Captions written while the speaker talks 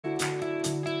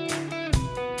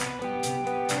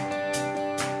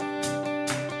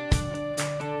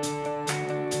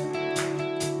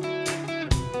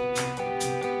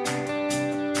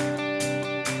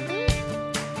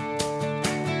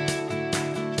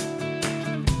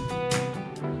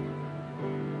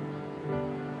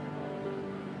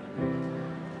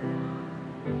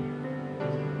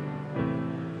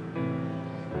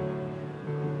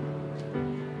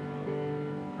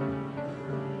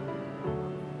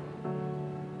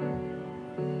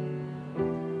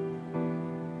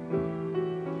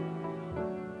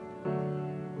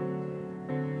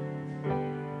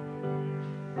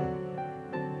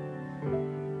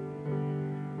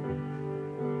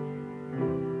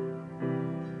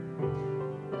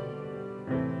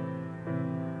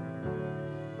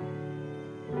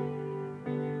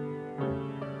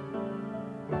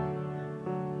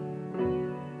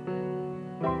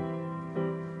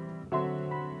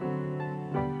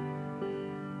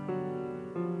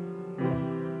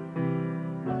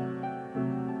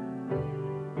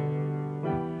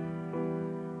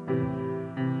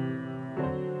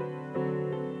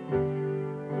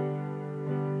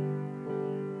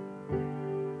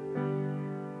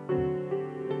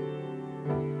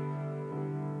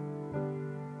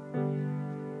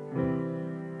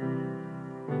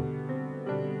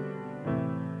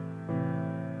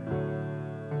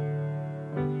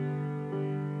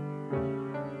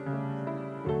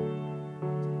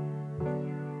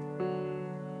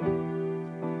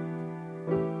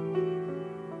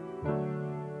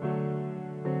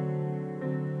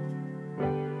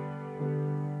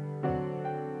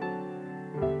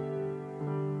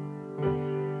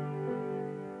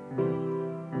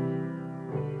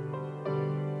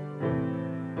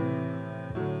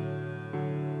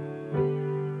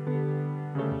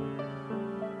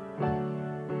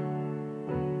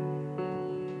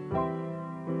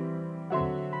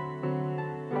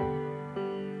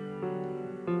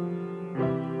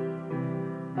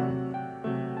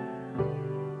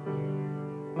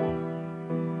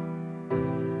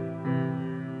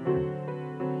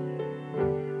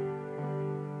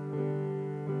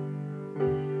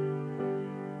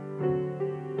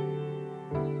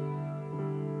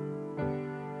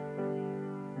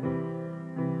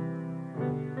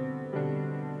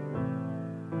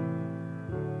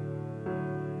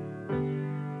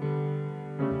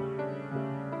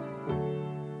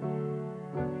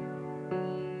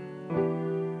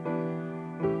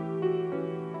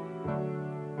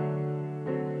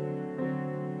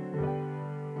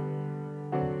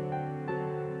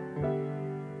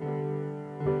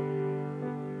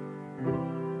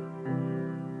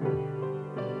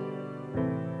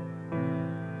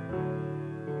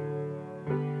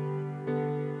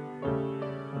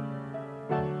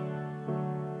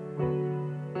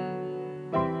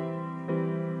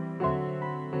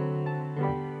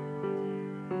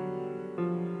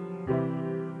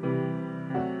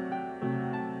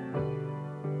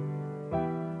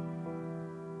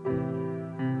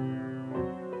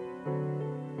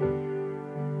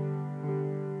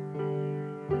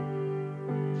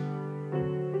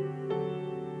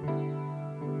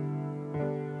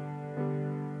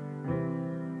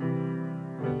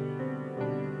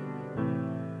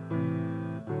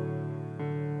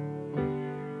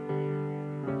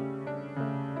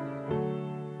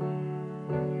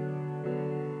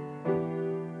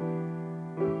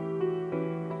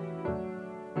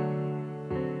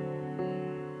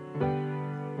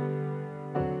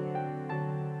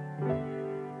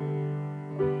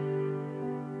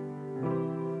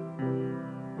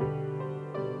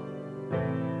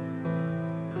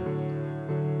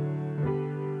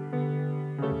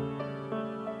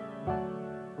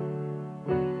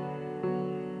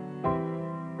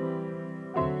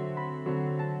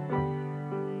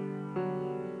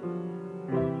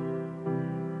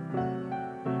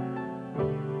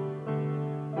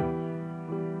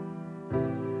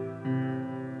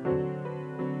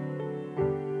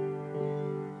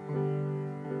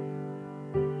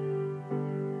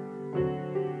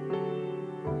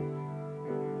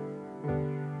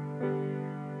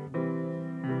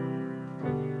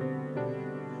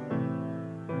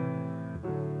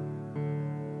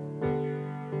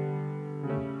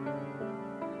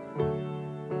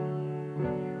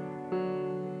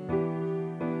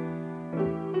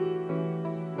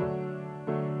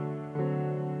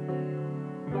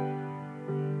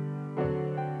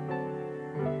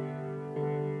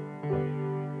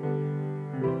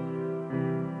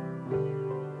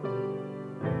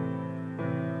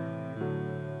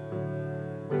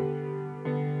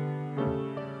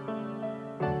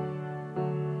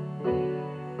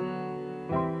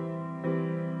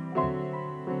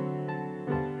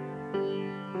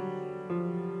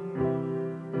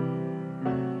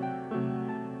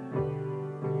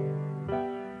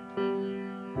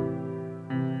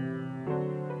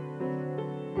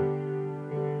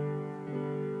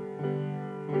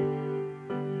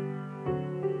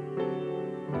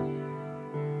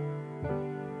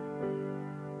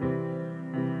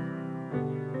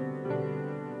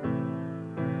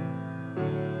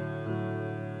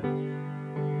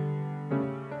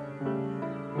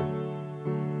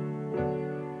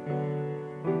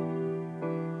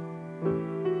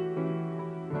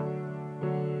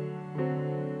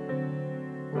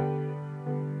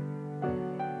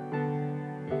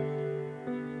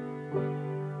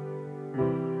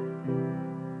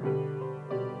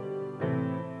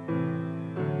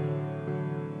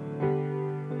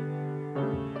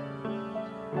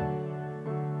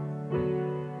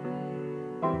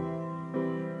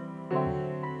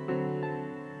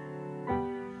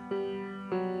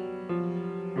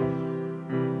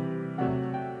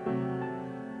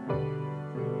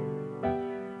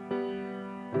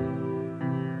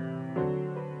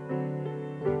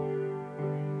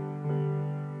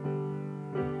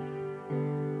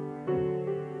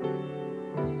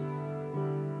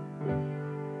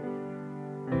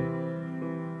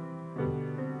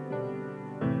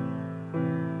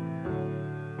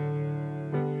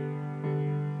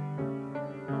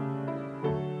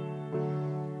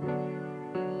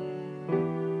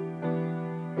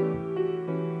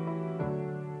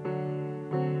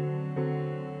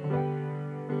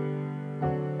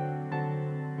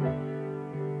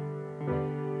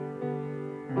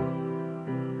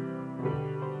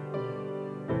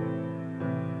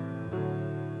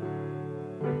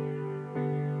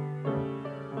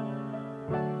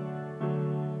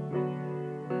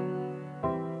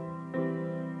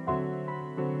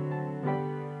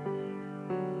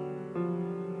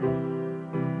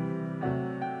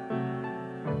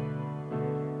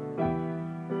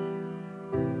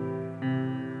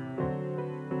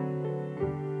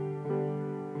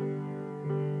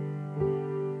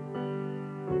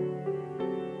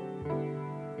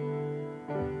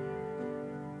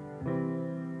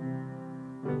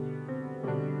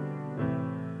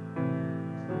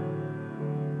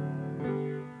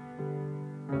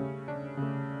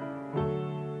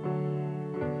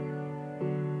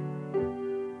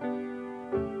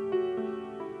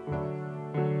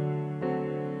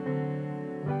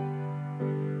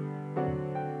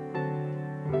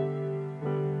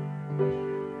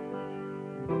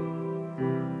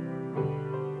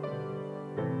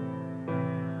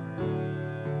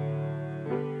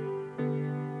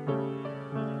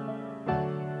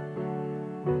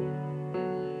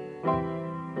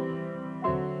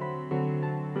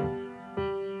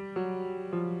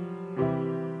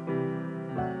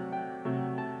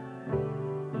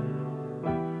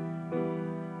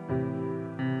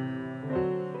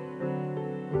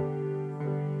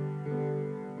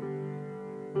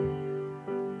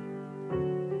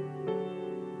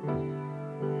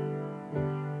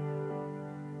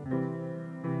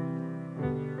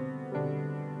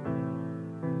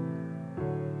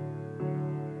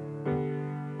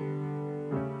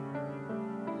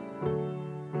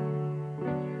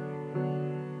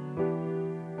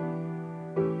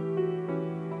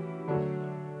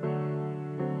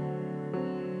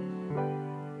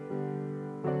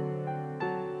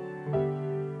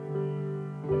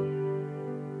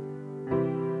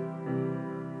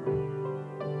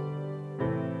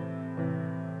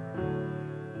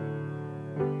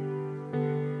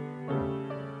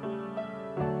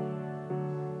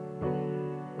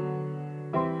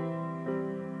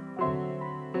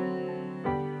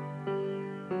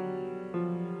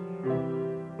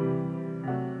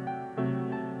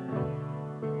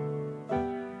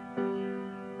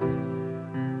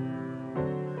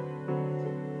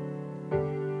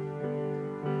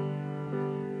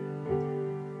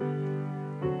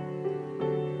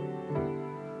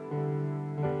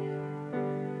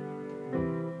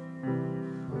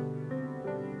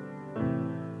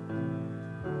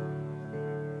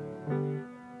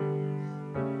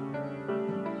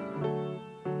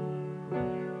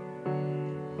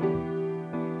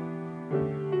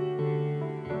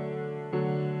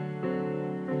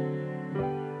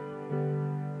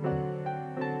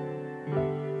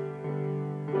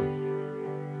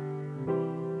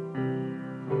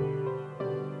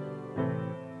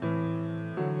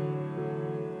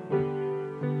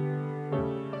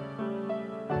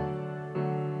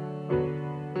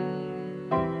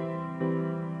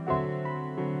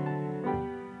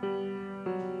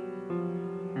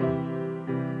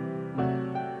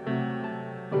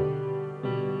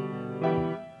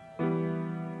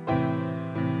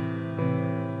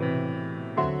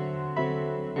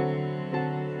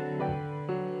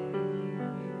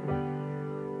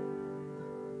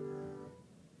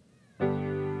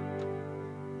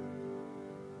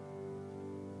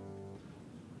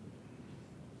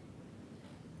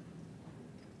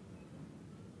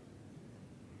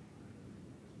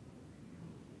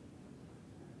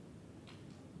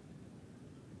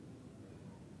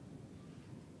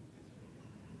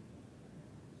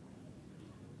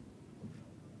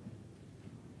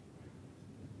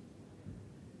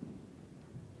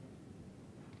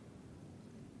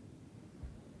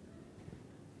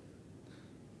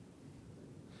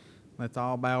Let's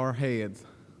all bow our heads.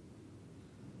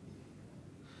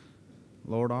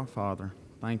 Lord our Father,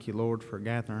 thank you, Lord, for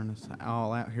gathering us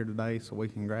all out here today so we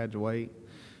can graduate.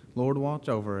 Lord, watch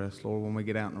over us, Lord, when we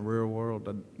get out in the real world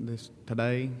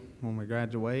today, when we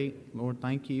graduate. Lord,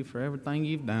 thank you for everything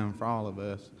you've done for all of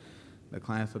us. The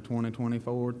class of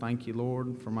 2024, thank you,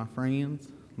 Lord, for my friends.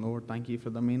 Lord, thank you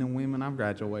for the men and women I've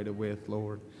graduated with,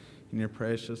 Lord. In your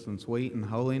precious and sweet and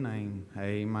holy name,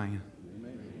 amen.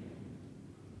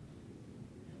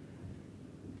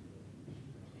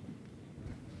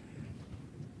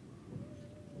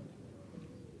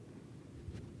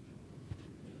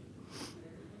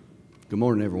 Good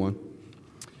morning, everyone.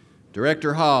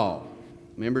 Director Hall,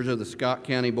 members of the Scott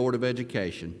County Board of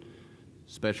Education,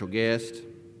 special guest,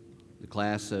 the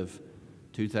class of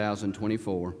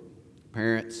 2024,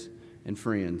 parents and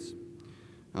friends.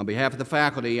 On behalf of the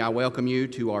faculty, I welcome you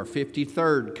to our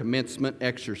 53rd commencement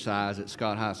exercise at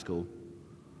Scott High School.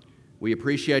 We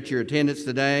appreciate your attendance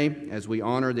today as we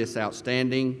honor this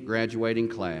outstanding graduating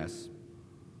class.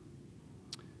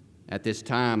 At this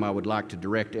time, I would like to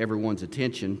direct everyone's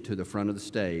attention to the front of the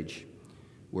stage,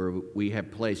 where we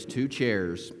have placed 2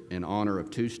 chairs in honor of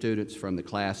 2 students from the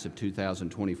class of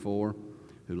 2024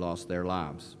 who lost their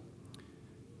lives.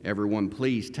 Everyone,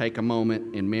 please take a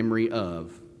moment in memory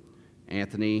of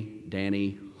Anthony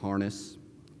Danny Harness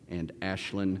and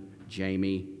Ashlyn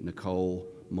Jamie Nicole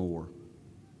Moore.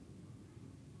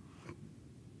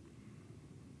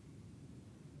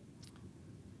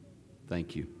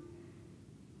 Thank you.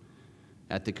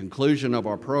 At the conclusion of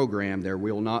our program, there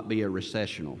will not be a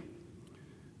recessional.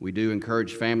 We do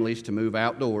encourage families to move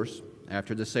outdoors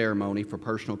after the ceremony for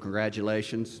personal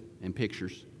congratulations and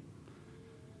pictures.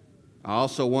 I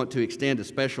also want to extend a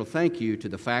special thank you to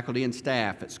the faculty and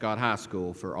staff at Scott High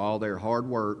School for all their hard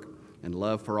work and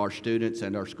love for our students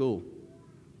and our school.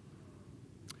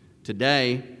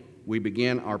 Today, we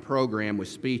begin our program with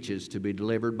speeches to be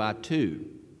delivered by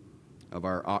 2 of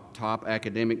our top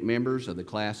academic members of the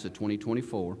class of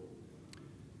 2024.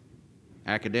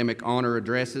 Academic honor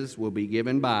addresses will be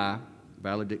given by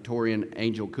valedictorian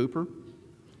Angel Cooper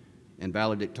and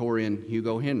valedictorian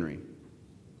Hugo Henry.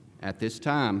 At this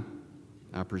time,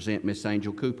 I present Miss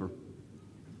Angel Cooper.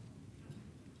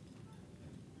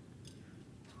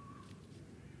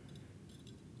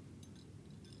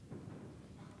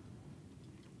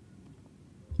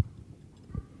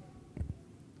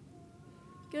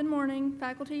 Good morning,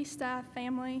 faculty, staff,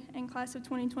 family, and class of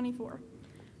 2024.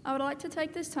 I would like to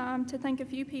take this time to thank a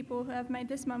few people who have made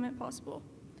this moment possible.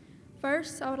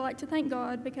 First, I would like to thank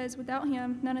God because without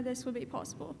Him, none of this would be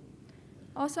possible.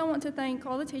 Also, I want to thank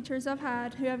all the teachers I've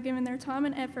had who have given their time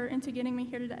and effort into getting me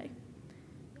here today.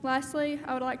 Lastly,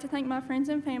 I would like to thank my friends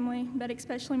and family, but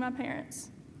especially my parents.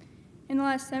 In the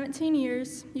last 17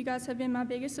 years, you guys have been my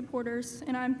biggest supporters,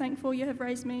 and I am thankful you have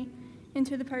raised me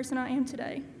into the person I am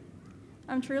today.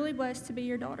 I'm truly blessed to be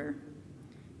your daughter.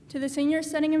 To the seniors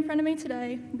sitting in front of me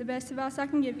today, the best advice I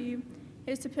can give you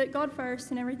is to put God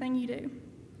first in everything you do.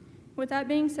 With that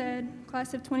being said,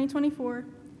 class of 2024,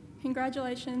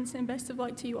 congratulations and best of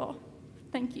luck to you all.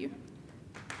 Thank you.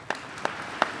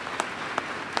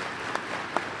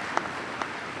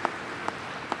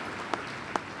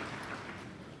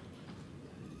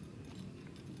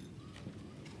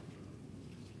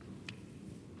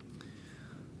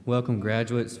 Welcome,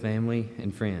 graduates, family,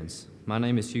 and friends. My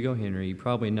name is Hugo Henry. You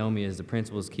probably know me as the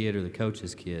principal's kid or the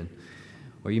coach's kid.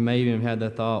 Or you may even have had the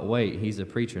thought, wait, he's a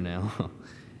preacher now.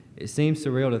 It seems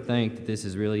surreal to think that this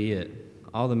is really it.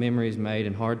 All the memories made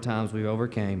and hard times we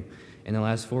overcame in the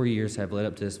last 4 years have led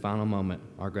up to this final moment,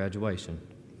 our graduation.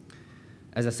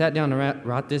 As I sat down to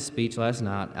write this speech last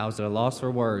night, I was at a loss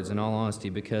for words, in all honesty,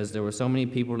 because there were so many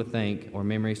people to thank or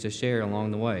memories to share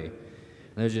along the way.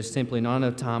 There's just simply not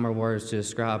enough time or words to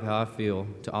describe how I feel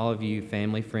to all of you,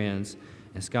 family, friends,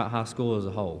 and Scott High School as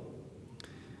a whole.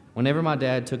 Whenever my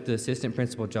dad took the assistant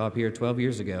principal job here 12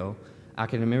 years ago, I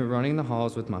can remember running the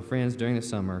halls with my friends during the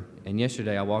summer, and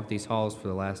yesterday I walked these halls for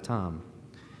the last time.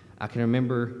 I can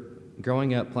remember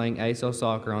growing up playing ASL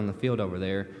soccer on the field over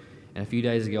there, and a few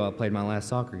days ago I played my last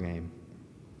soccer game.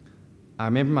 I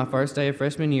remember my first day of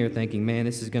freshman year thinking, man,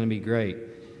 this is going to be great,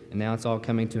 and now it's all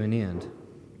coming to an end.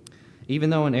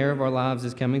 Even though an era of our lives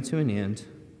is coming to an end,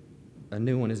 a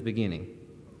new one is beginning.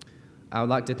 I would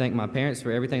like to thank my parents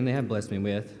for everything they have blessed me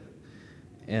with,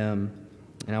 and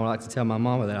I would like to tell my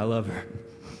mama that I love her.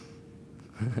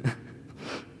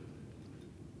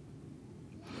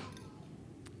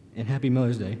 And happy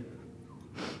Mother's Day.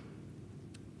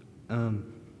 I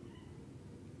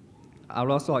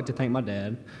would also like to thank my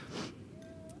dad.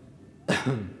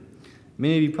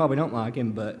 Many of you probably don't like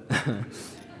him, but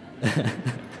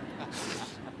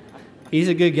He's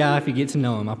a good guy if you get to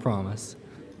know him, I promise.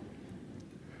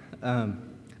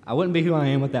 I wouldn't be who I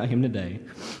am without him today.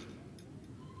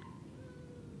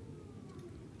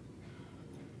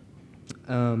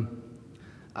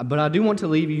 But I do want to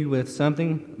leave you with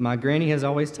something my granny has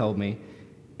always told me,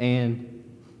 and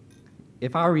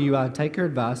if I were you, I'd take her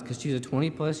advice because she's a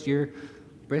 20-plus year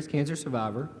breast cancer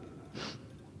survivor.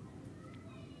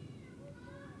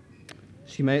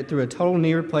 She made it through a total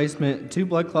knee replacement, 2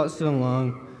 blood clots to the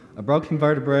lung, a broken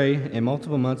vertebrae, and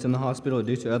multiple months in the hospital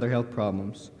due to other health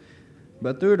problems.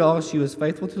 But through it all, she was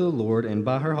faithful to the Lord, and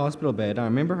by her hospital bed, I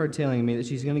remember her telling me that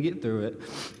she's going to get through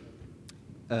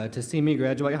it to see me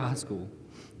graduate high school.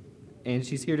 And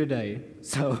she's here today.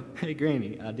 So, hey,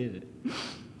 Granny, I did it.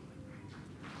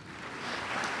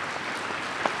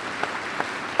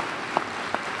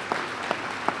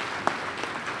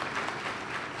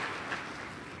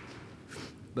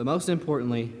 But most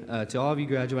importantly, to all of you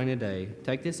graduating today,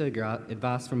 take this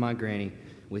advice from my granny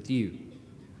with you.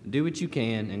 Do what you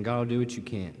can, and God will do what you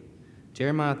can't.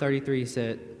 Jeremiah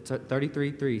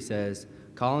 33:3 says,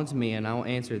 "Call unto me, and I will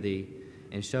answer thee,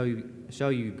 and show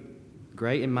you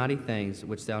great and mighty things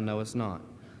which thou knowest not."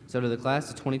 So to the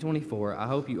class of 2024, I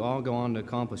hope you all go on to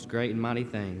accomplish great and mighty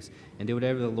things and do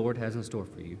whatever the Lord has in store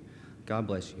for you. God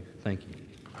bless you. Thank you.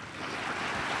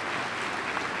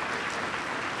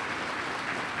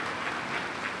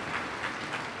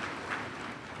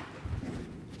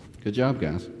 Good job,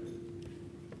 guys.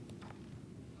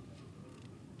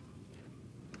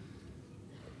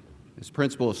 As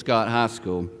principal of Scott High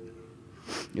School,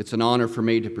 it's an honor for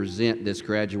me to present this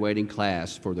graduating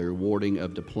class for the awarding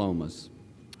of diplomas.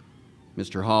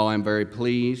 Mr. Hall, I'm very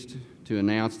pleased to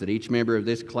announce that each member of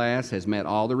this class has met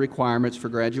all the requirements for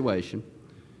graduation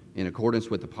in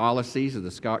accordance with the policies of the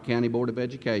Scott County Board of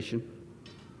Education.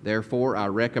 Therefore, I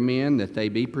recommend that they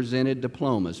be presented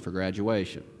diplomas for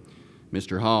graduation.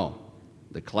 Mr. Hall,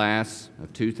 the class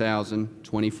of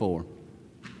 2024.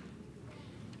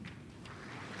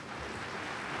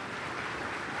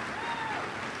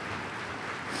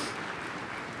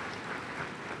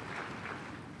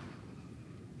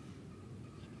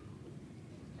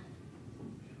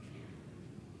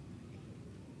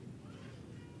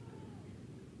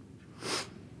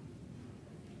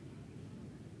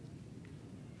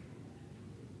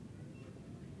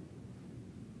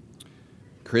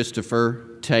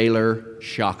 Christopher Taylor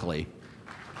Shockley.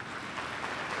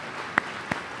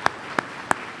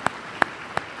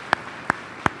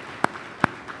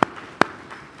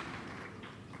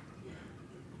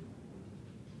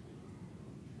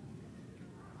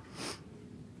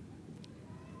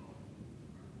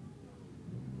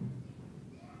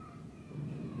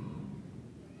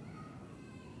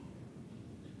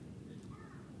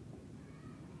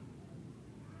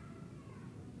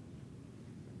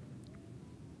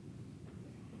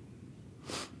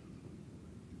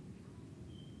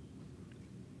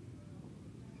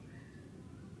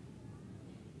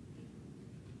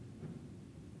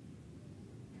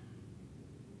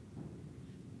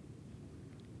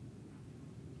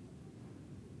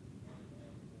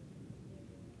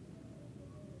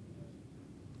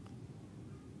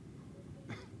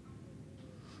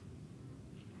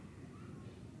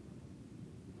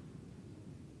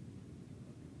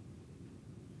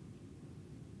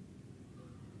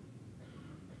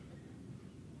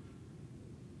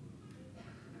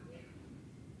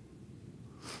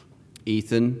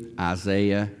 Ethan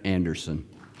Isaiah Anderson.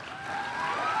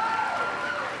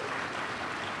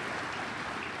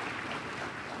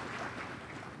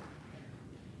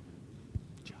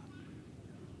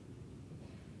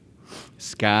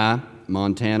 Sky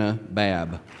Montana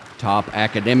Babb, top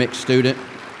academic student,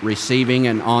 receiving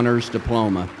an honors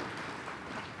diploma.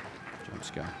 Good job,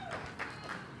 Sky.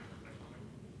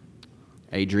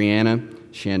 Adriana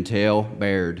Chantel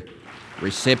Baird,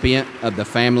 recipient of the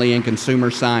Family and Consumer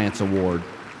Science Award.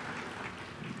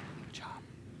 Good job.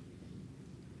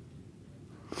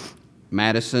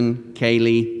 Madison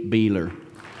Kaylee Beeler.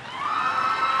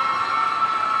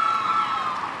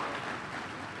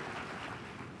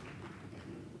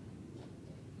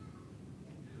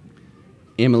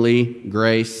 Emily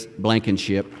Grace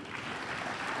Blankenship.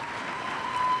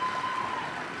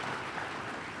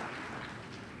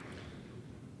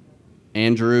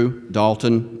 Andrew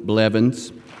Dalton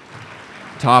Blevins,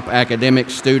 top academic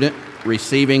student,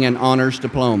 receiving an honors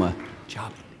diploma. Good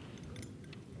job.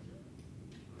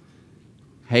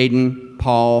 Hayden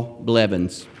Paul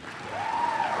Blevins.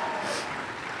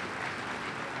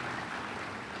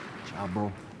 Good job,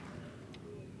 bro.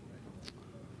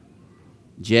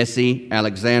 Jesse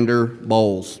Alexander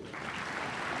Bowles.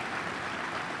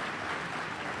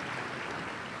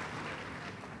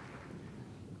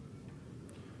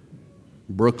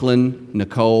 Brooklyn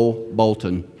Nicole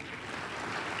Bolton.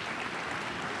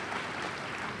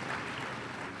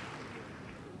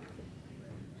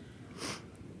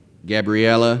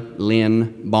 Gabriella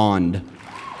Lynn Bond.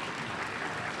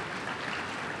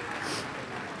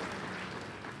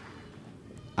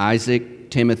 Isaac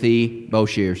Timothy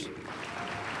Boshears.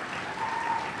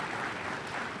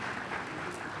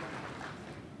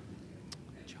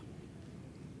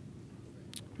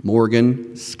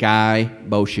 Morgan Sky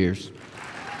Boshears.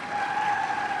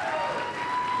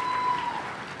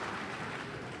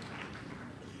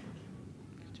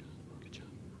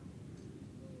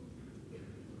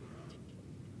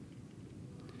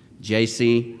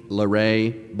 J.C.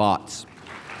 LaRae Botts.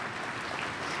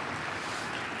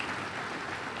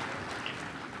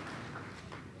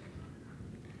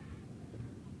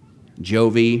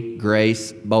 Jovi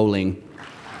Grace Bowling.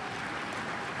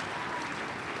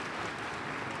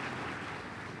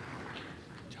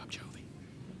 Good job, Jovi.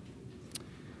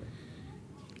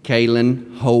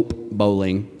 Kaylin Hope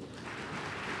Bowling.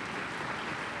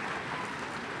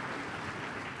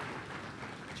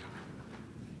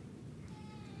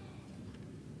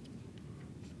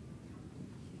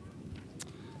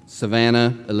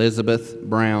 Savannah Elizabeth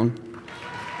Brown.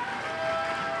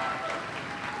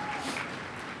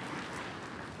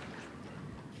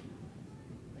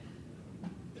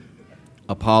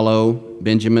 Apollo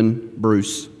Benjamin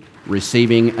Bruce,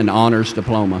 receiving an honors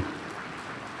diploma.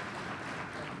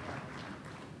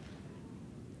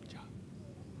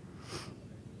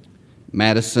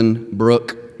 Madison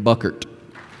Brooke Buckert,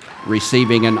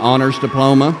 receiving an honors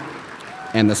diploma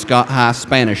and the Scott High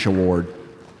Spanish Award.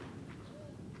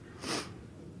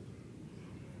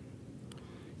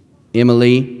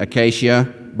 Emily Acacia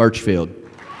Birchfield.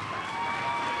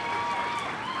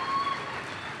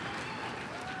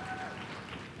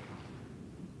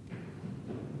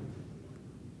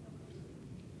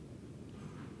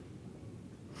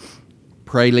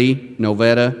 Praley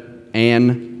Novetta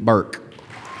Ann Burke.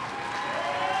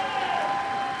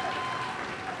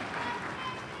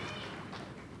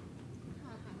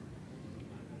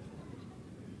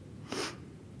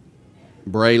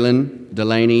 Braylon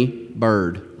Delaney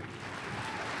Bird.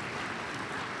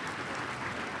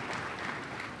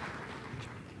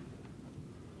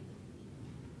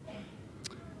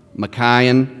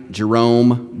 Micaiah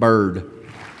Jerome Bird.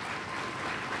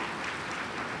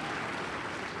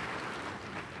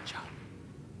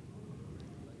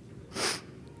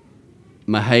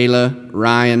 Mahala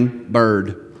Ryan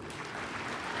Bird.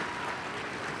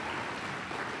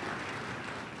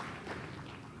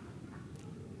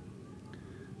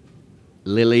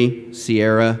 Lily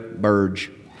Sierra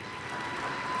Burge.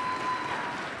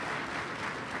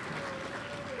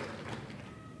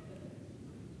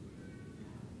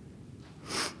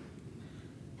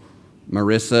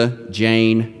 Marissa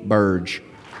Jane Burge.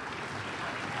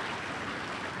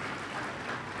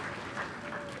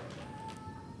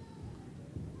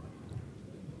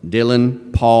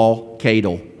 Dylan Paul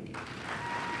Cadle.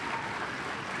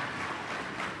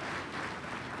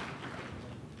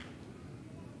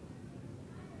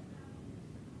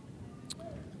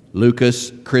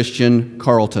 Lucas Christian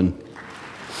Carlton.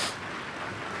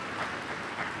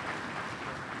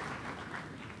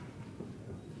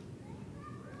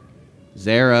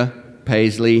 Zara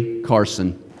Paisley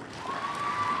Carson.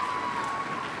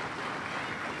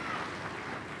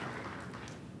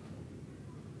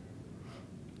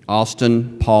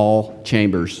 Austin Paul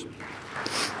Chambers.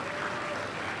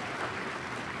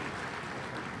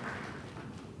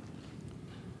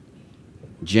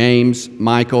 James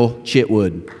Michael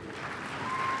Chitwood.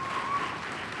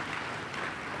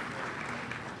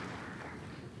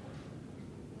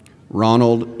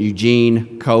 Ronald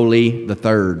Eugene Coley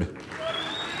III.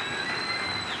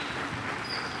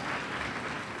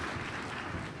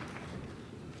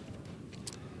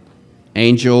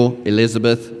 Angel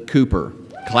Elizabeth Cooper,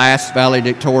 class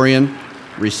valedictorian,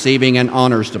 receiving an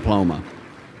honors diploma.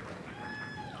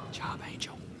 Good job,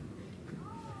 Angel.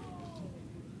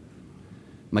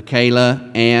 Michaela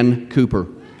Ann Cooper.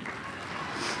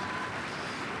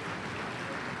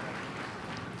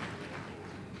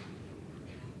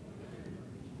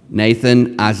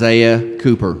 Nathan Isaiah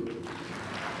Cooper.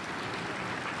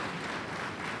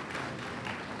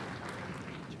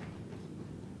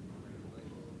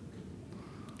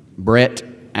 Brett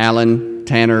Allen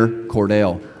Tanner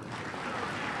Cordell.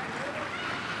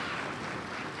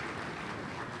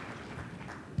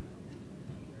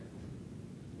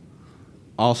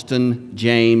 Austin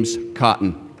James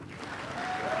Cotton.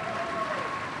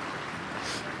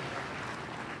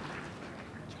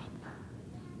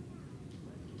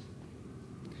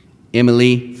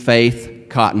 Emily Faith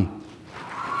Cotton.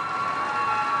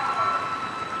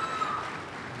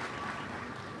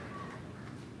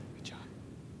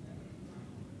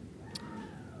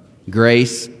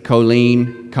 Grace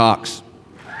Colleen Cox.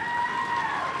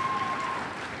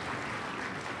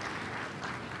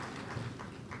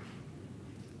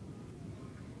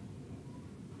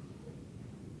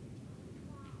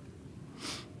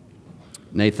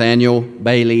 Nathaniel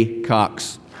Bailey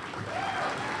Cox.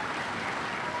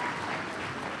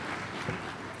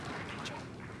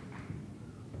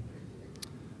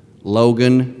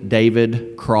 Logan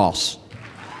David Cross.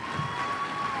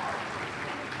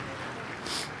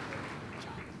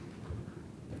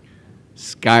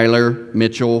 Skylar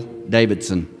Mitchell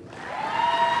Davidson.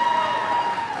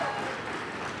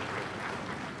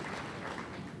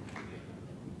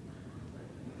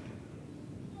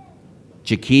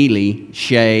 Jaquelie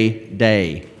Shea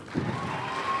Day.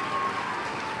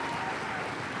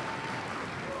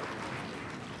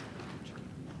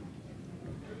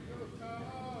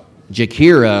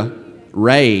 Jakira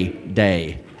Ray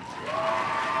Day.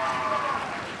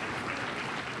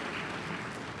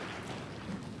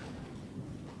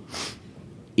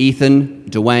 Ethan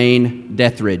Dwayne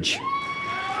Dethridge.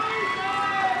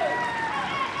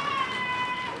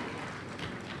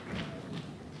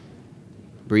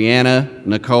 Brianna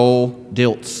Nicole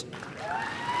Diltz.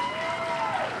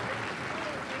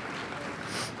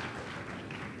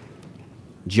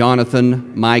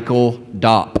 Jonathan Michael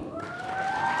Dopp.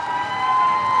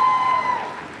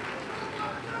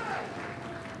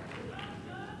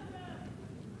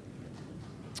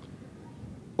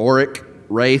 Oric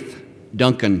Wraith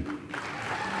Duncan.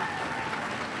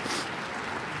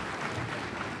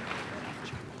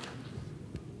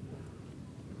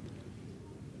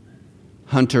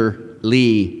 Hunter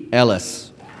Lee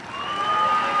Ellis.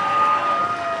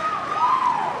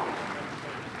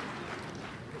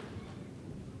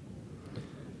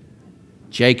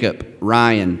 Jacob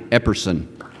Ryan Epperson.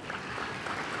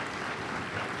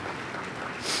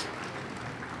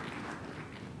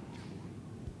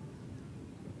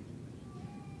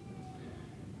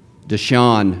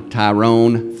 Deshaun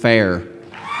Tyrone Fair.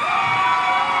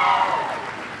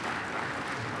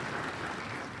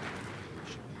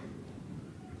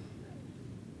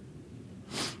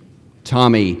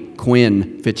 Tommy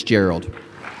Quinn Fitzgerald.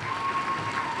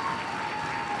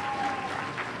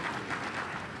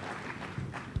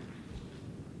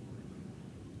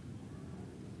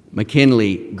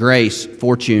 McKinley Grace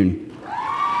Fortune.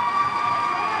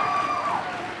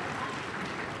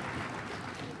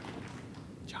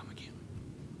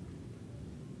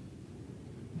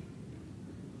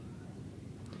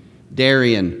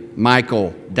 Darian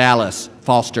Michael Dallas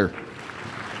Foster.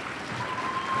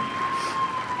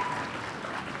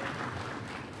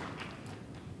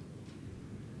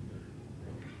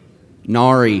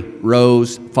 Nari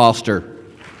Rose Foster.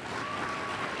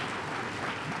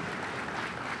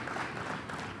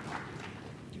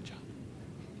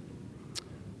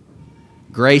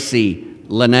 Gracie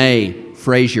Lene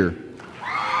Frazier.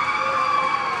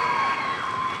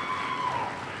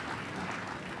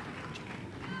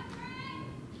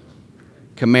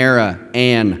 Camara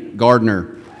Ann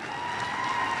Gardner.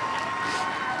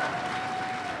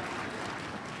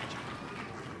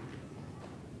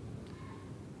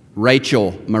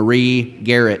 Rachel Marie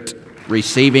Garrett,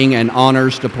 receiving an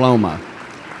honors diploma.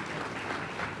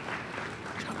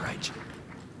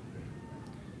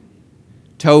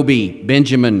 Toby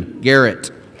Benjamin Garrett,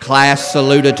 class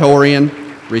salutatorian,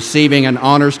 receiving an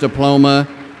honors diploma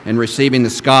and receiving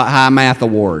the Scott High Math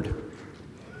Award.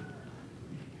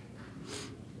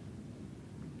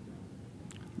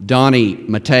 Donnie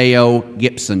Mateo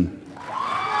Gibson.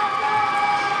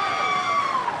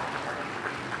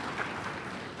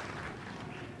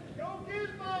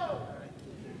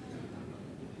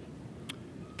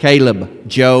 Caleb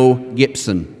Joe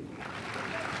Gibson.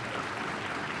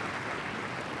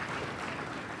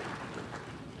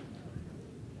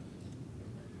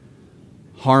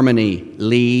 Harmony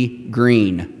Lee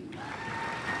Green.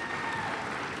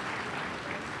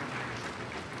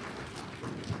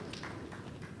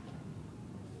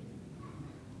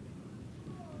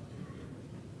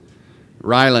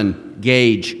 Rylan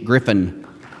Gage Griffin.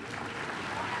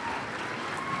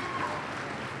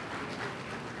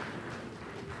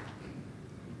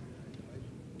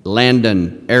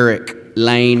 Landon Eric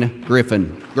Lane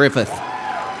Griffith.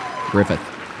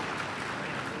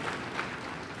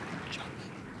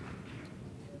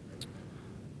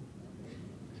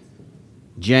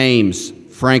 James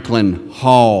Franklin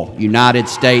Hall, United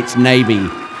States Navy.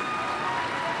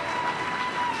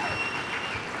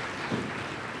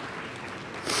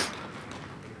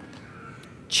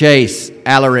 Chase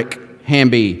Alaric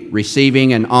Hamby,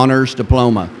 receiving an honors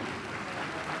diploma.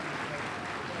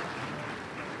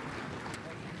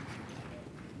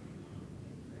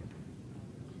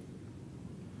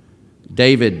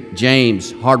 David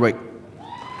James Hardwick.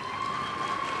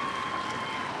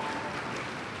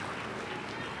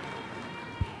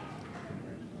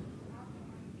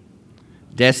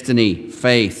 Destiny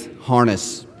Faith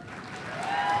Harness.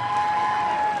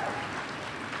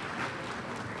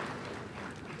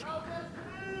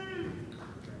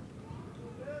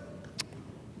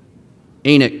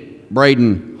 Enoch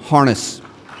Braden Harness,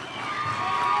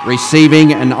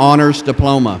 receiving an honors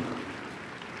diploma.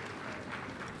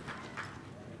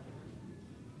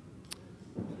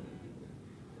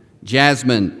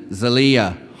 Jasmine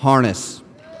Zalia Harness.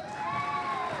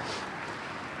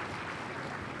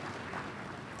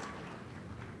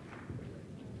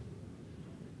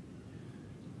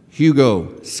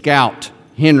 Hugo Scout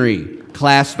Henry,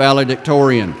 class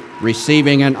valedictorian,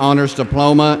 receiving an honors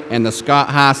diploma and the Scott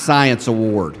High Science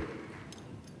Award.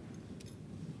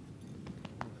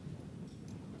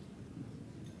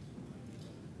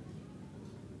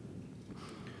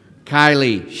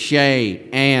 Kylie Shay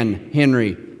Ann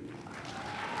Henry.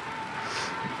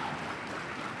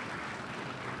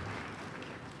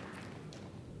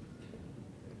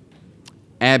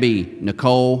 Abby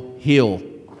Nicole Hill.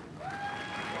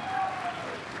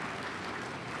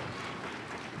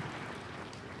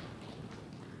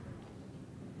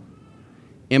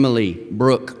 Emily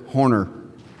Brooke Horner.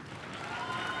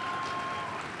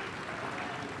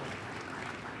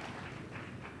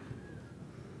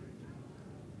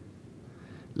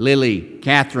 Lily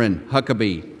Catherine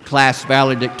Huckabee, class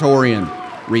valedictorian,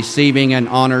 receiving an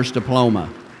honors diploma.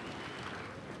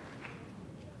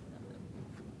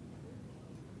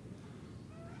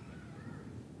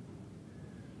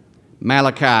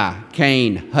 Malachi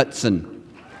Kane Hudson.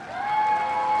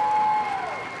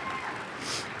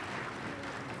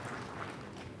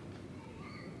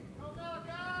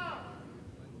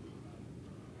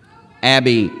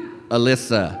 Abby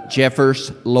Alyssa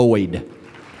Jeffers Lloyd.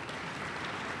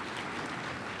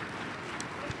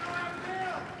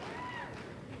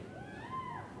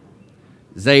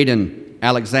 Zayden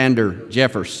Alexander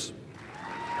Jeffers.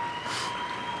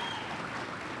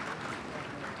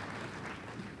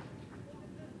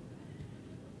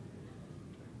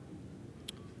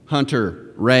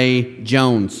 Hunter Ray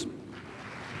Jones.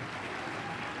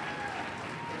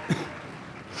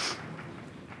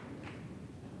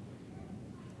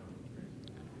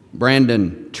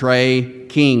 Brandon Trey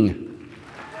King.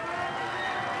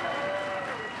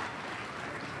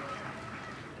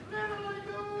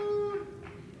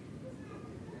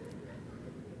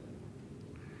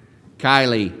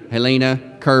 Kylie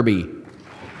Helena Kirby.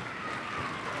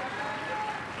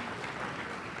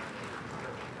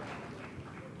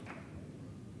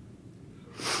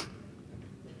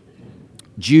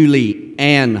 Julie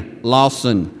Ann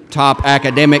Lawson, top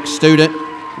academic student,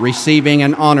 receiving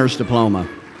an honors diploma.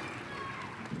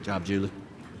 Good job, Julie.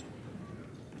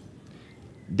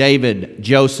 David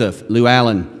Joseph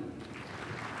Llewellyn.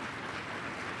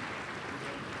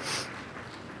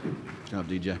 Good job,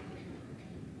 DJ.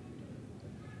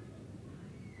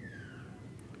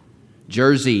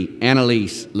 Jersey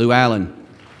Annalise Llewellyn.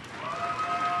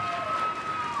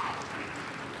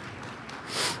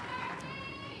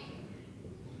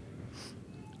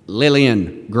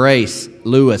 Lillian Grace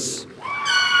Lewis.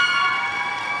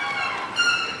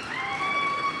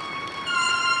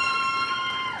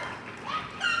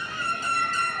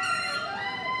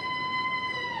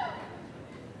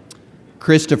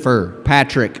 Christopher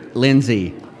Patrick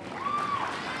Lindsay.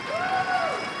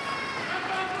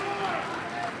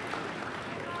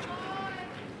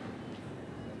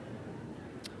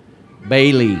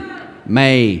 Bailey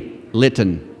May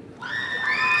Litton.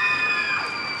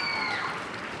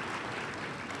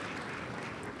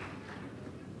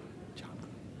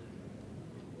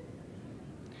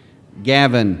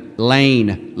 Gavin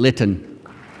Lane Litton.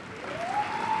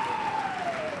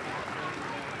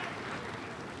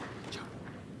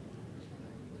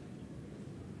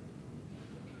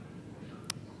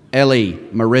 Ellie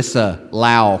Marissa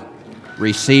Lau,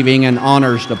 receiving an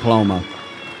honors diploma.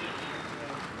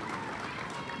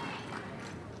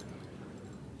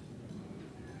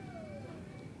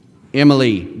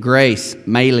 Emily Grace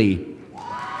Maley.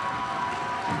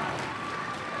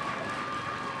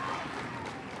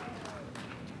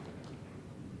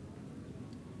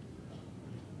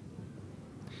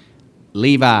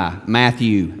 Levi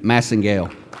Matthew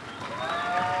Massengale.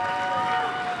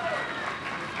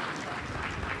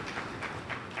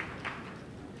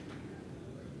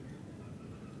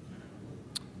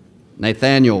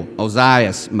 Nathaniel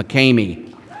Ozias McCamey.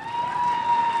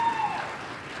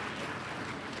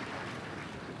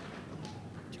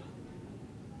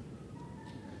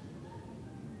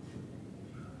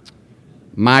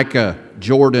 Micah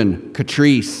Jordan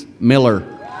Catrice Miller.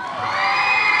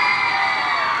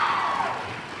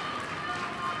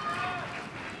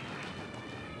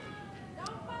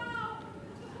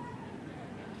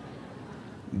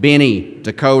 Benny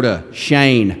Dakota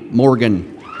Shane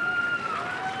Morgan.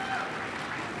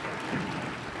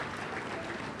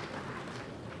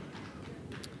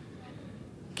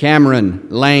 Cameron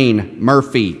Lane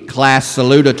Murphy, class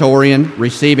salutatorian,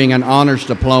 receiving an honors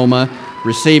diploma,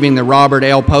 receiving the Robert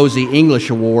L. Posey English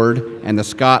Award and the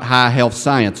Scott High Health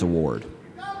Science Award.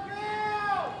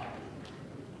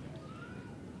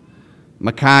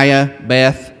 Micaiah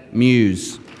Beth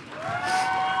Muse.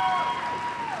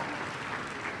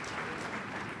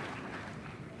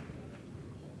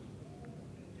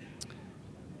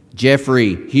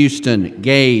 Jeffrey Houston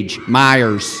Gage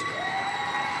Myers.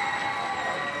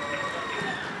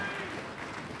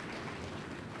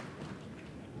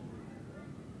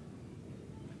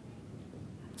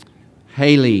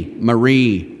 Haley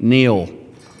Marie Neal.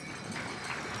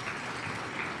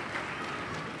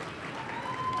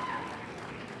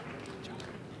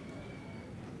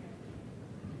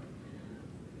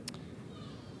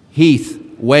 Heath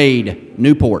Wade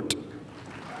Newport.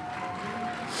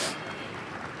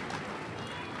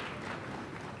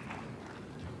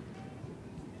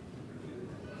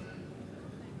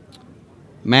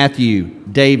 Matthew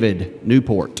David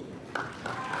Newport.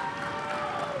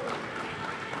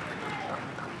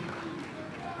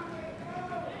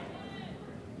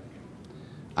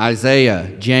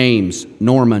 Isaiah James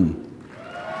Norman.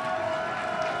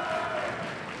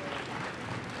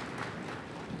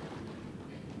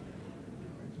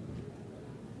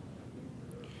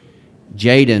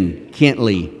 Jaden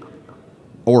Kentley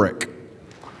Orick.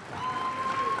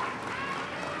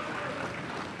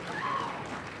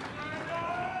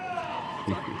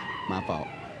 My fault.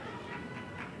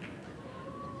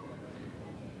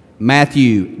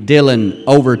 Matthew Dylan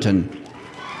Overton.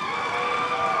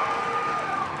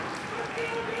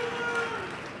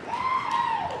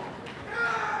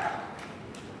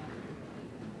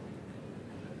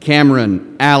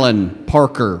 Cameron Allen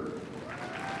Parker.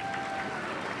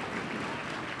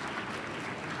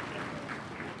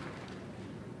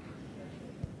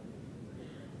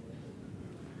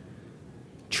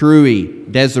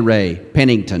 Truey Desiree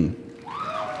Pennington.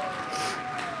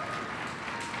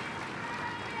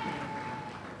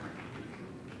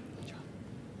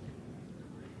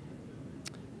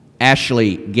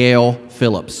 Ashley Gail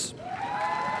Phillips.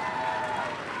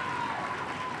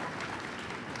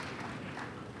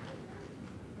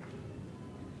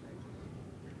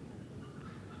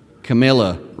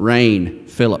 Camilla Rain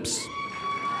Phillips.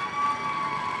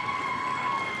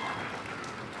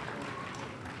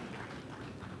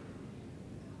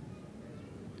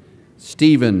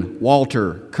 Stephen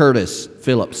Walter Curtis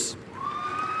Phillips.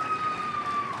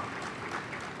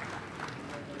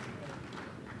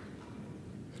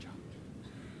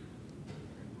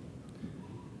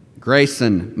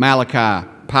 Grayson Malachi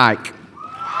Pike.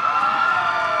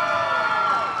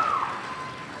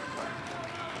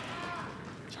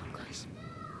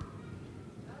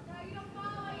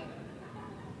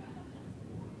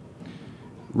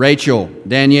 Rachel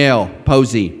Danielle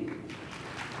Posey.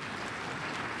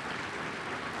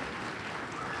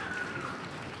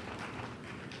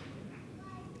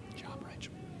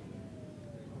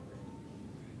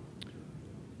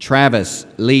 Travis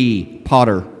Lee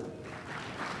Potter.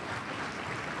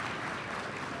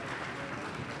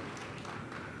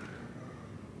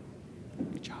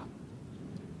 Good job.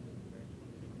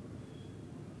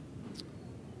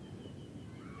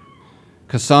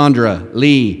 Cassandra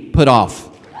Lee Putoff.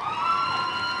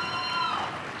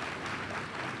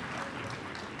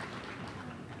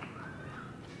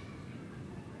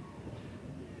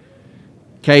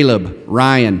 Caleb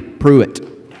Ryan Pruitt.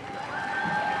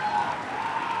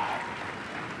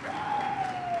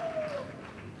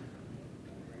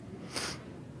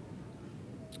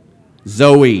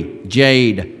 Zoe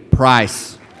Jade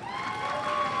Price.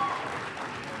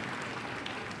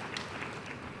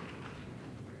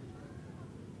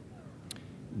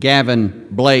 Gavin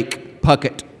Blake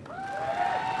Puckett.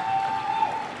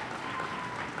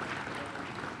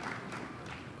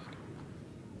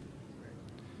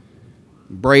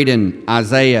 Braden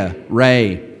Isaiah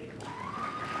Ray.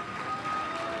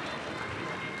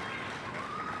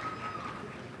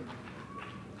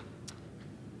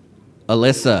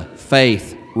 Alyssa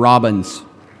Faith Robbins.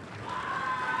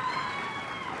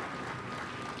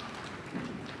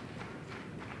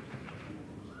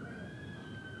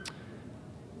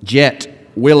 Jet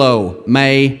Willow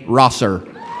May Rosser.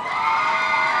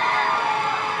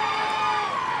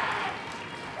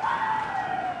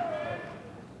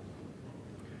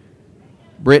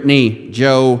 Brittany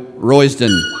Joe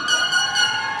Roysden,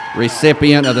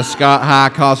 recipient of the Scott High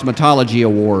Cosmetology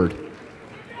Award.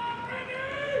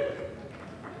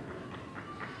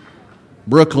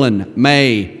 Brooklyn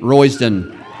May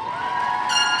Roysden.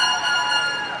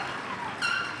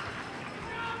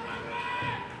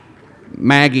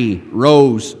 Maggie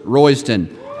Rose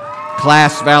Roysden,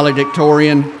 class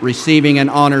valedictorian, receiving an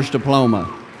honors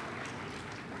diploma.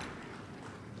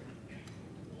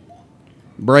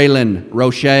 Braylon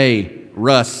Roche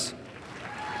Russ.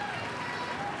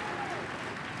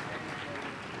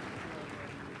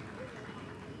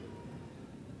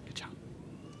 Good job.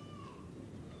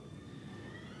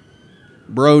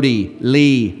 Brody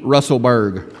Lee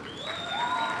Russellberg.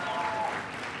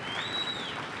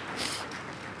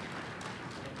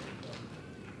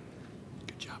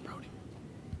 Good job, Brody.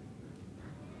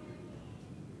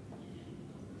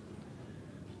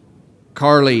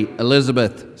 Carly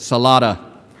Elizabeth Salata.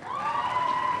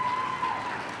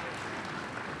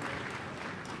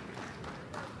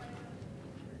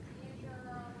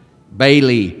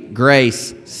 Bailey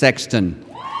Grace Sexton,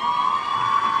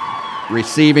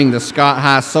 receiving the Scott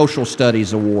High Social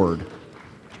Studies Award.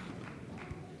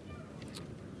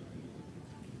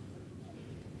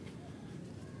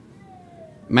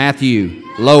 Matthew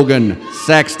Logan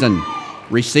Sexton,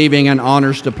 receiving an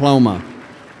honors diploma.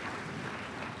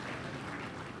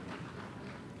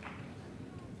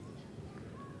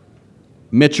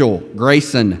 Mitchell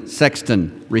Grayson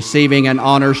Sexton, receiving an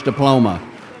honors diploma.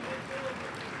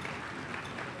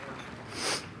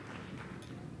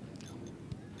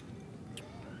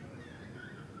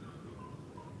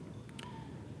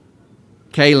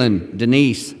 Kaylin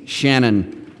Denise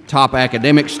Shannon, top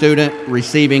academic student,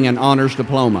 receiving an honors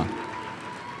diploma.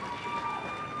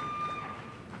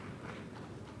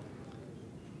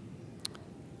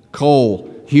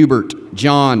 Cole Hubert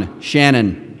John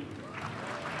Shannon.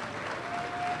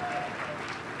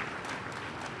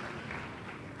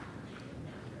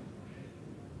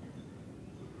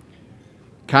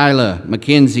 Kyla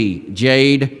Mackenzie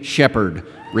Jade Shepard,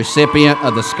 recipient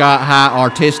of the Scott High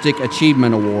Artistic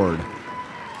Achievement Award.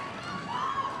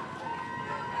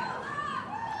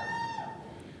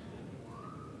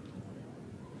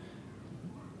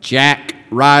 Jack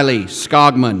Riley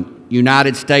Skogman,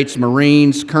 United States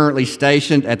Marines, currently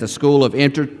stationed at the School of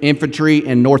Infantry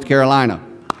in North Carolina.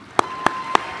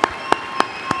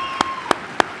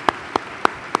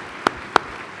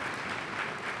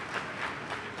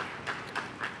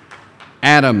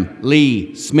 Adam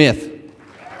Lee Smith.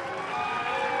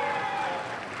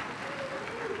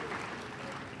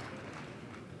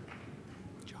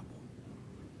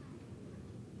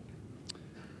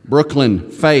 Brooklyn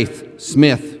Faith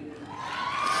Smith.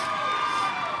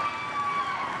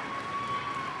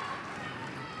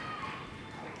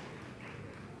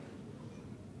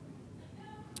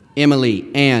 Emily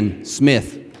Ann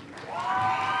Smith.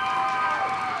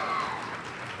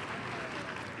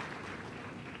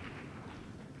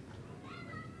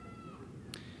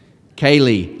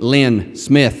 Kaylee Lynn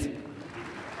Smith.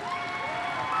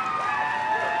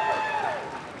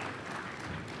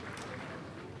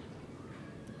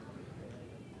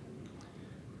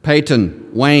 Peyton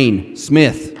Wayne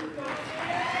Smith.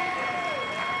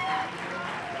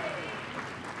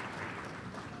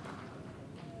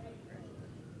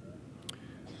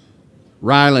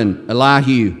 Rylan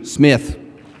Elihu Smith.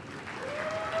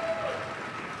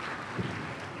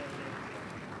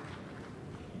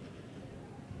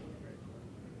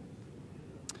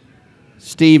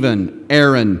 Stephen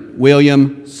Aaron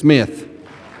William Smith.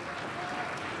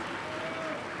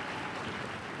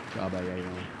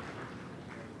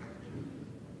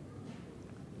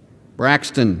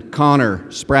 Braxton Connor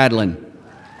Spradlin.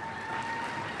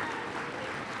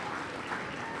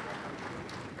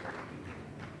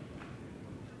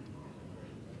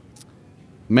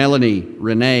 Melanie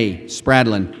Renee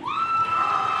Spradlin.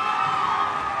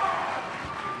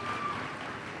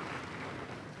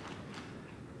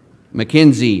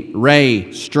 Mackenzie Ray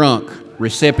Strunk,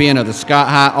 recipient of the Scott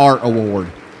High Art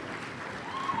Award.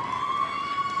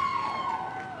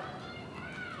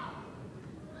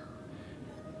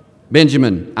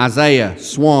 Benjamin Isaiah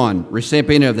Swan,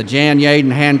 recipient of the Jan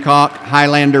Yaden Hancock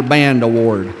Highlander Band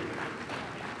Award.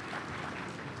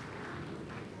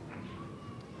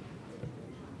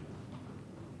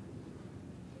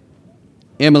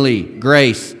 Emily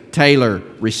Grace Taylor,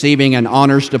 receiving an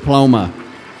honors diploma.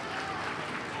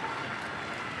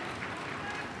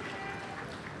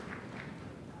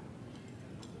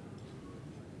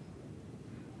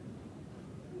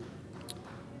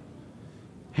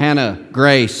 Hannah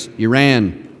Grace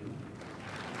Uran.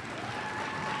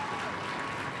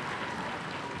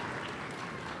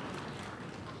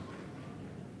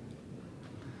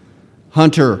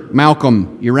 Hunter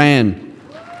Malcolm Uran.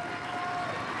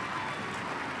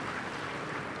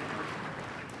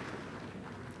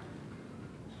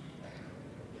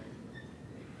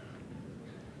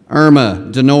 Irma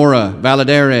Denora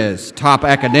Valadares, top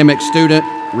academic student,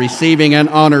 receiving an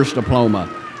honors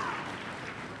diploma.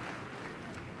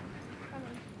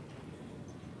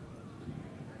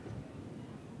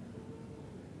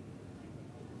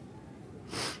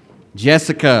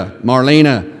 Jessica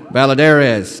Marlena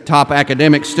Valadares, top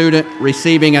academic student,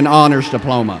 receiving an honors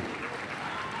diploma.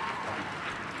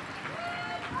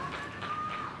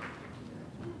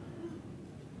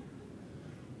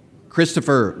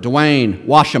 Christopher Dwayne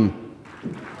Washam.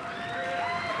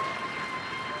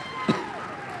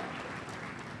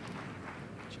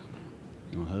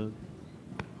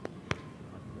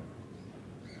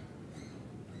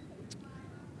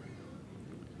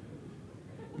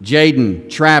 Jaden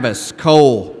Travis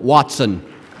Cole Watson.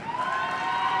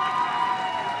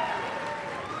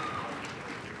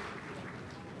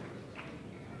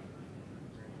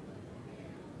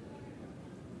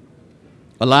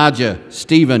 Elijah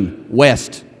Stephen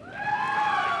West.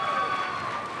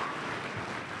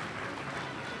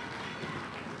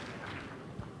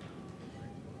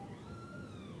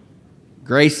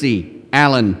 Gracie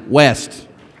Allen West.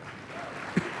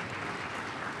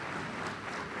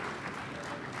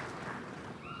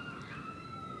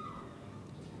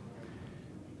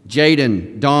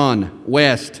 Jaden Dawn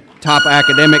West, top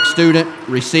academic student,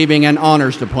 receiving an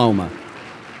honors diploma.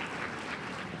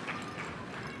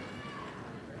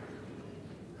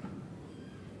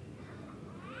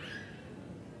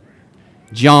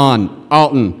 John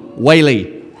Alton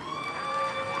Whaley.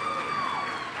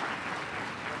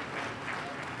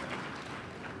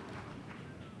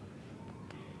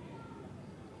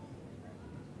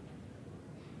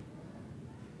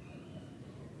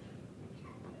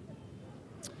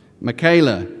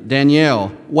 Michaela Danielle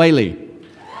Whaley.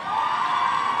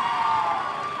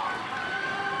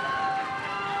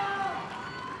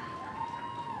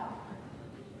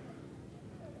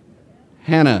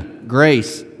 Hannah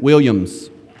Grace Williams.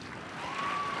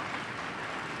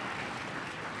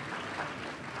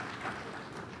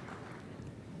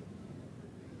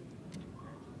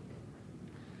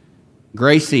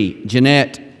 Gracie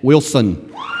Jeanette Wilson.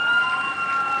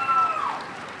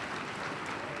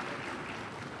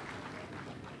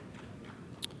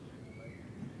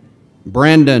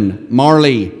 Brandon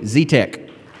Marley Zetek.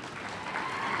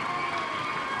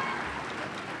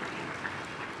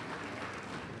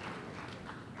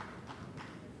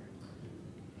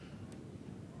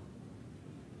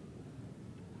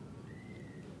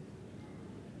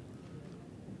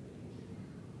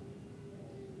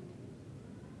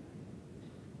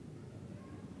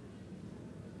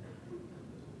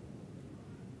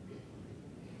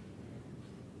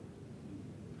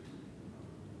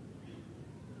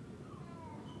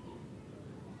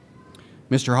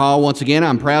 Mr. Hall, once again,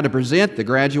 I'm proud to present the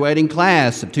graduating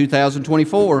class of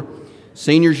 2024.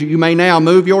 Seniors, you may now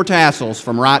move your tassels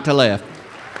from right to left.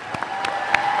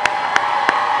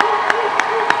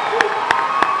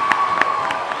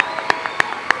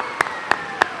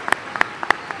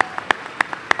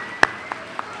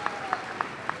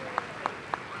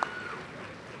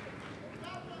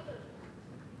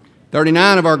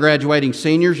 "39 of our graduating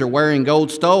seniors are wearing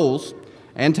gold stoles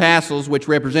and tassels, which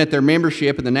represent their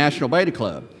membership in the National Beta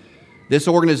Club. This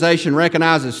organization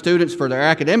recognizes students for their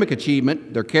academic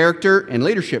achievement, their character, and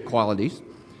leadership qualities.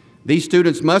 These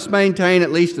students must maintain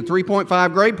at least a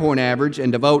 3.5 grade point average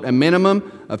and devote a minimum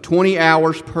of 20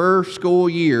 hours per school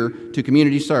year to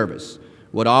community service.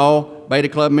 Would all Beta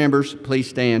Club members please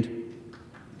stand?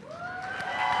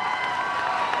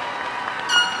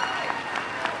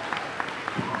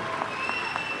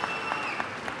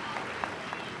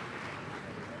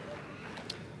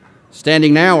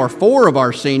 Standing now are 4 of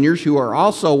our seniors who are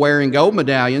also wearing gold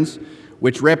medallions,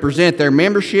 which represent their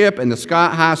membership in the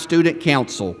Scott High Student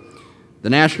Council. The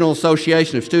National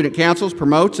Association of Student Councils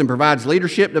promotes and provides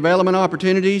leadership development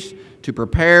opportunities to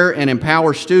prepare and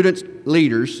empower students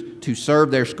leaders to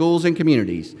serve their schools and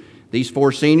communities. These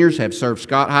 4 seniors have served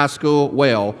Scott High School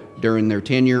well during their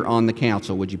tenure on the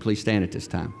council. Would you please stand at this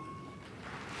time?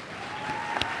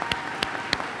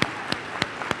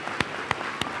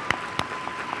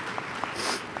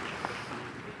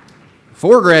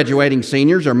 Four graduating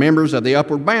seniors are members of the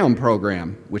Upward Bound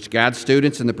program, which guides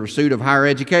students in the pursuit of higher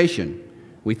education.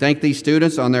 We thank these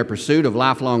students on their pursuit of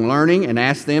lifelong learning and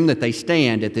ask them that they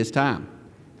stand at this time.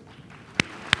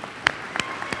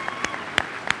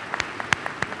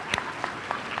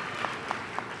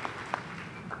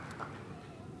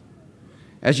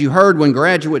 As you heard when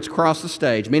graduates crossed the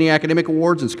stage, many academic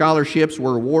awards and scholarships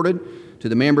were awarded to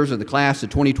the members of the class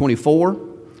of 2024,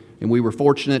 and we were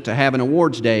fortunate to have an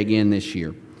awards day again this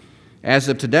year. As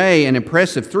of today, an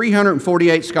impressive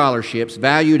 348 scholarships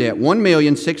valued at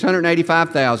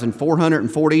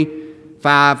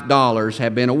 $1,685,445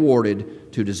 have been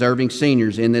awarded to deserving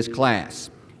seniors in this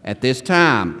class. At this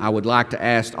time, I would like to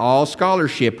ask all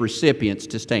scholarship recipients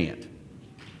to stand.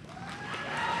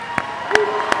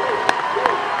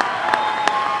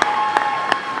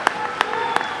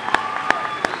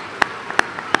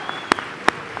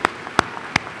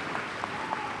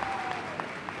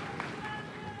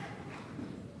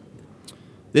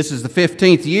 This is the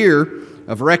 15th year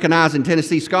of recognizing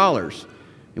Tennessee scholars,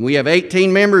 and we have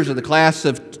 18 members of the class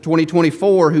of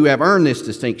 2024 who have earned this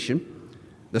distinction.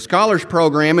 The Scholars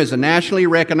Program is a nationally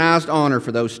recognized honor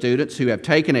for those students who have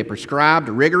taken a prescribed,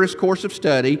 rigorous course of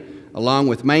study, along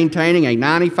with maintaining a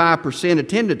 95%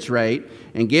 attendance rate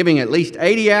and giving at least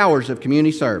 80 hours of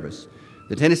community service.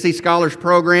 The Tennessee Scholars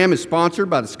Program is sponsored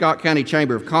by the Scott County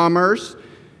Chamber of Commerce,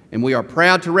 and we are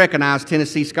proud to recognize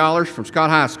Tennessee scholars from Scott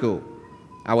High School.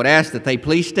 I would ask that they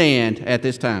please stand at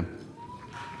this time.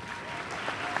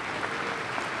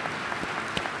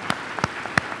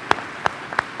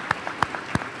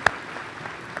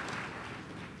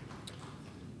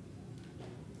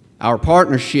 Our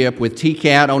partnership with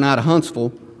TCAT Oneida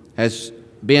Huntsville has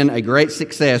been a great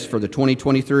success for the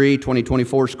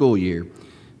 2023-2024 school year.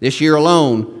 This year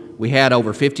alone, we had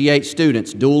over 58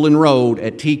 students dual enrolled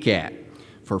at TCAT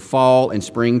for fall and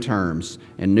spring terms,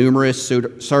 and numerous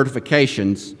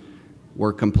certifications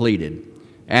were completed.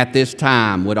 At this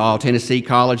time, would all Tennessee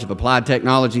College of Applied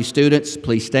Technology students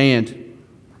please stand?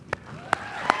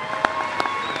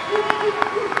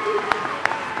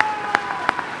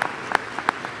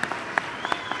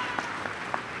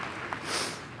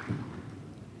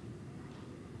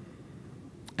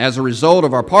 As a result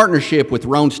of our partnership with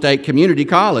Roane State Community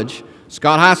College,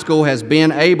 Scott High School has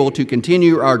been able to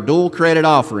continue our dual credit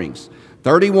offerings.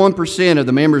 31% of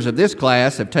the members of this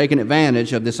class have taken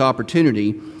advantage of this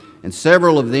opportunity, and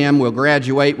several of them will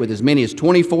graduate with as many as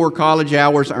 24 college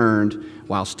hours earned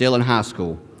while still in high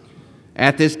school.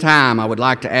 At this time, I would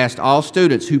like to ask all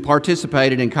students who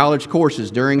participated in college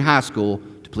courses during high school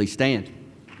to please stand.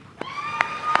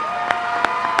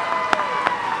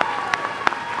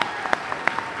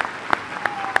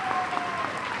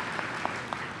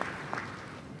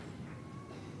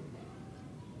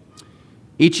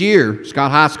 Each year, Scott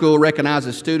High School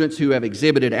recognizes students who have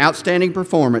exhibited outstanding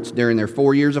performance during their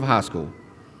 4 years of high school.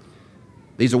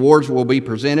 These awards will be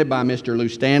presented by Mr. Lou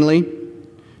Stanley,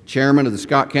 Chairman of the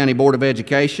Scott County Board of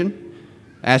Education.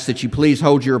 I ask that you please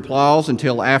hold your applause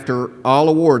until after all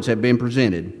awards have been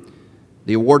presented.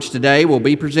 The awards today will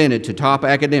be presented to top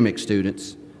academic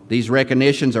students. These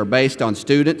recognitions are based on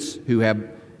students who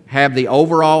have the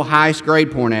overall highest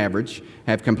grade point average,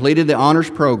 have completed the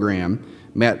honors program,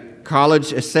 met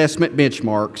college assessment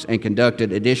benchmarks, and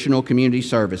conducted additional community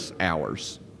service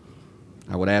hours.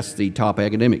 I would ask the top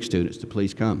academic students to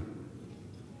please come.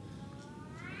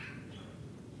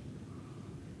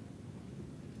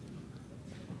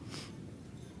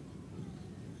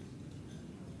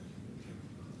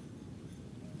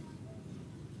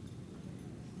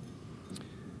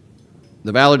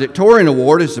 The Valedictorian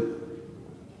Award is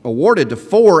awarded to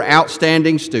 4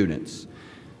 outstanding students.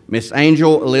 Miss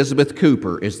Angel Elizabeth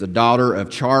Cooper is the daughter of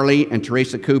Charlie and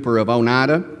Teresa Cooper of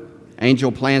Oneida.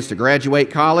 Angel plans to graduate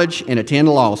college and attend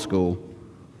law school.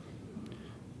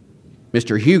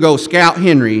 Mr. Hugo Scout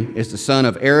Henry is the son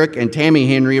of Eric and Tammy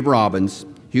Henry of Robbins.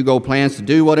 Hugo plans to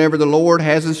do whatever the Lord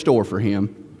has in store for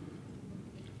him.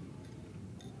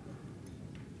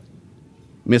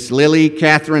 Miss Lily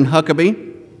Catherine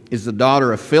Huckabee is the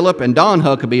daughter of Philip and Don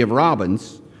Huckabee of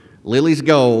Robbins. Lily's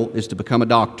goal is to become a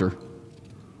doctor.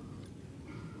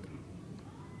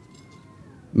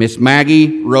 Miss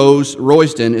Maggie Rose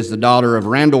Royston is the daughter of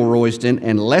Randall Royston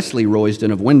and Leslie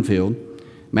Royston of Winfield.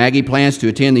 Maggie plans to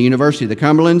attend the University of the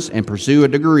Cumberlands and pursue a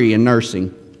degree in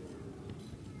nursing.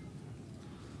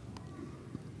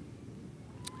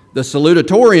 The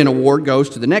Salutatorian Award goes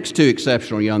to the next 2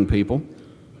 exceptional young people.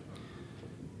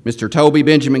 Mr. Toby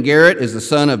Benjamin Garrett is the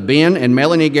son of Ben and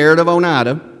Melanie Garrett of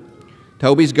Oneida.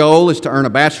 Toby's goal is to earn a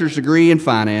bachelor's degree in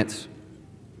finance.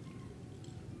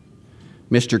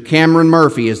 Mr. Cameron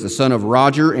Murphy is the son of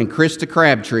Roger and Krista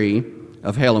Crabtree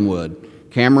of Helenwood.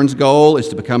 Cameron's goal is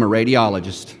to become a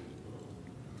radiologist.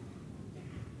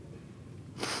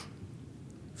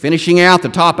 Finishing out the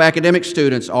top academic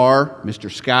students are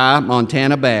Mr. Sky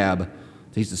Montana Babb.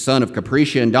 He's the son of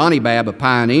Capricia and Donnie Babb of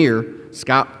Pioneer.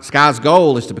 Sky's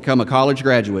goal is to become a college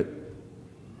graduate.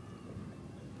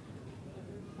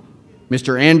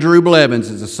 Mr. Andrew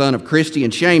Blevins is the son of Christy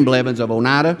and Shane Blevins of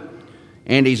Oneida.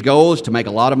 Andy's goal is to make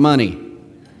a lot of money.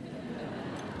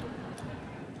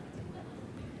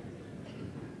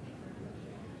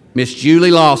 Miss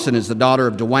Julie Lawson is the daughter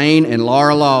of Dwayne and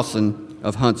Laura Lawson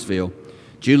of Huntsville.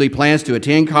 Julie plans to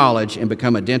attend college and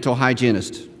become a dental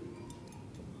hygienist.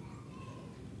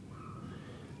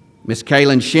 Miss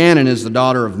Kaylin Shannon is the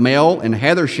daughter of Mel and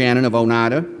Heather Shannon of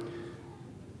Oneida.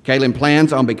 Kaylin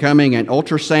plans on becoming an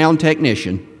ultrasound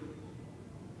technician.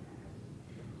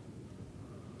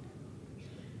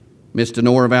 Miss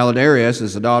Denora Valadarius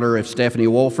is the daughter of Stephanie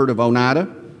Wolford of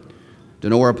Oneida.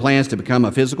 Denora plans to become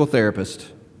a physical therapist.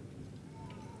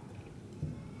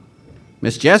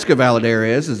 Miss Jessica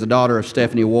Valadarius is the daughter of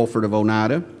Stephanie Wolford of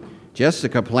Oneida.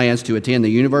 Jessica plans to attend the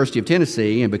University of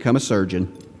Tennessee and become a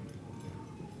surgeon.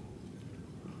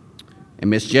 And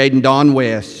Miss Jaden Dawn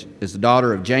West is the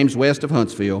daughter of James West of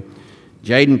Huntsville.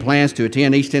 Jaden plans to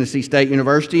attend East Tennessee State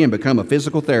University and become a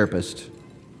physical therapist.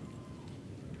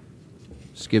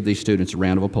 Let's give these students a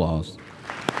round of applause.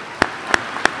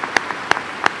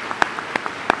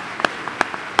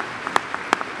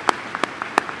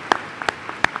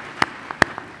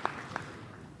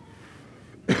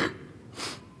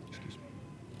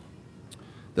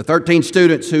 The 13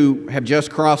 students who have just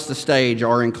crossed the stage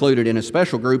are included in a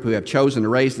special group who have chosen to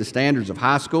raise the standards of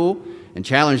high school and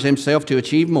challenge themselves to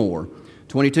achieve more.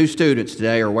 22 students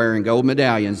today are wearing gold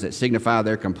medallions that signify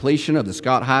their completion of the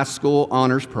Scott High School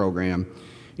Honors Program.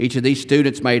 Each of these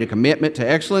students made a commitment to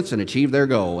excellence and achieved their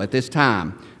goal. At this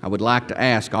time, I would like to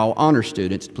ask all honor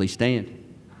students to please stand.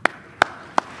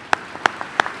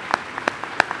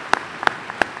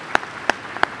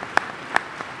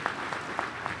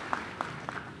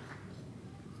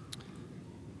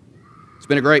 It's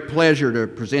been a great pleasure to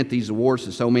present these awards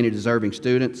to so many deserving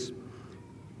students,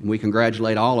 and we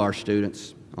congratulate all our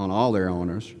students on all their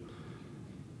honors.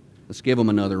 Let's give them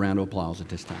another round of applause at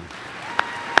this time.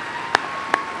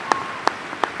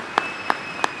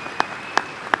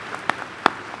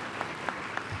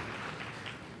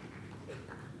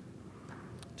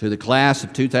 To the class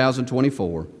of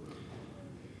 2024,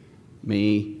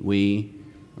 we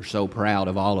are so proud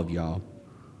of all of y'all.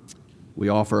 We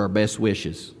offer our best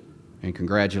wishes and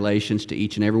congratulations to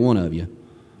each and every one of you.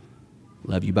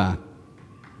 Love you, bye.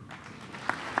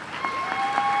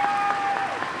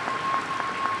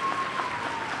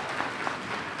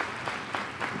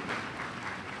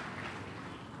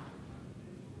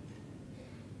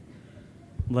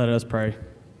 Let us pray.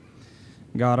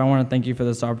 God, I want to thank you for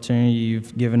this opportunity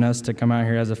you've given us to come out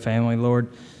here as a family,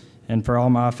 Lord, and for all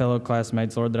my fellow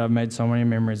classmates, Lord, that I've made so many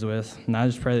memories with. And I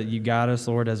just pray that you guide us,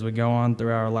 Lord, as we go on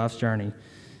through our life's journey.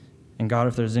 And God,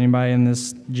 if there's anybody in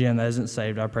this gym that isn't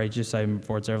saved, I pray that you save them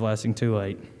before it's everlasting too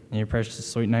late. In your precious,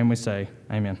 sweet name we say,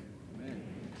 amen.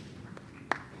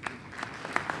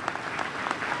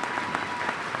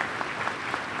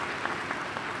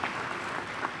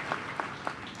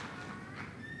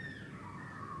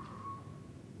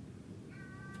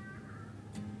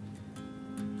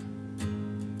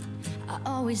 I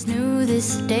always knew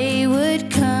this day would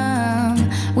come.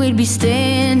 We'd be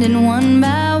standing one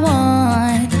by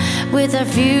one with our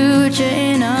future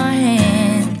in our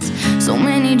hands. So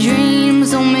many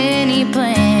dreams, so many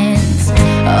plans.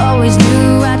 I always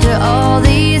knew after all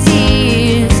these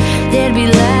years there'd be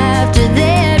laughter,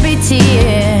 there'd be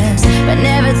tears, but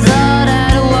never thought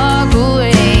I'd walk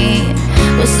away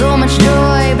with so much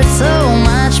joy but so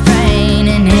much pain.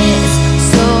 And it's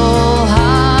so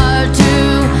hard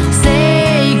to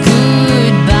say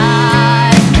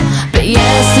goodbye, but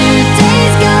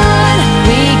yesterday's gone,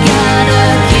 we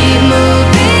gotta keep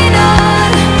moving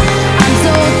on. I'm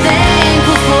so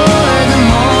thankful for the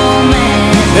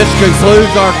moment. This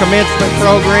concludes our commencement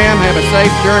program. Have a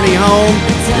safe journey home.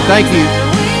 Thank you.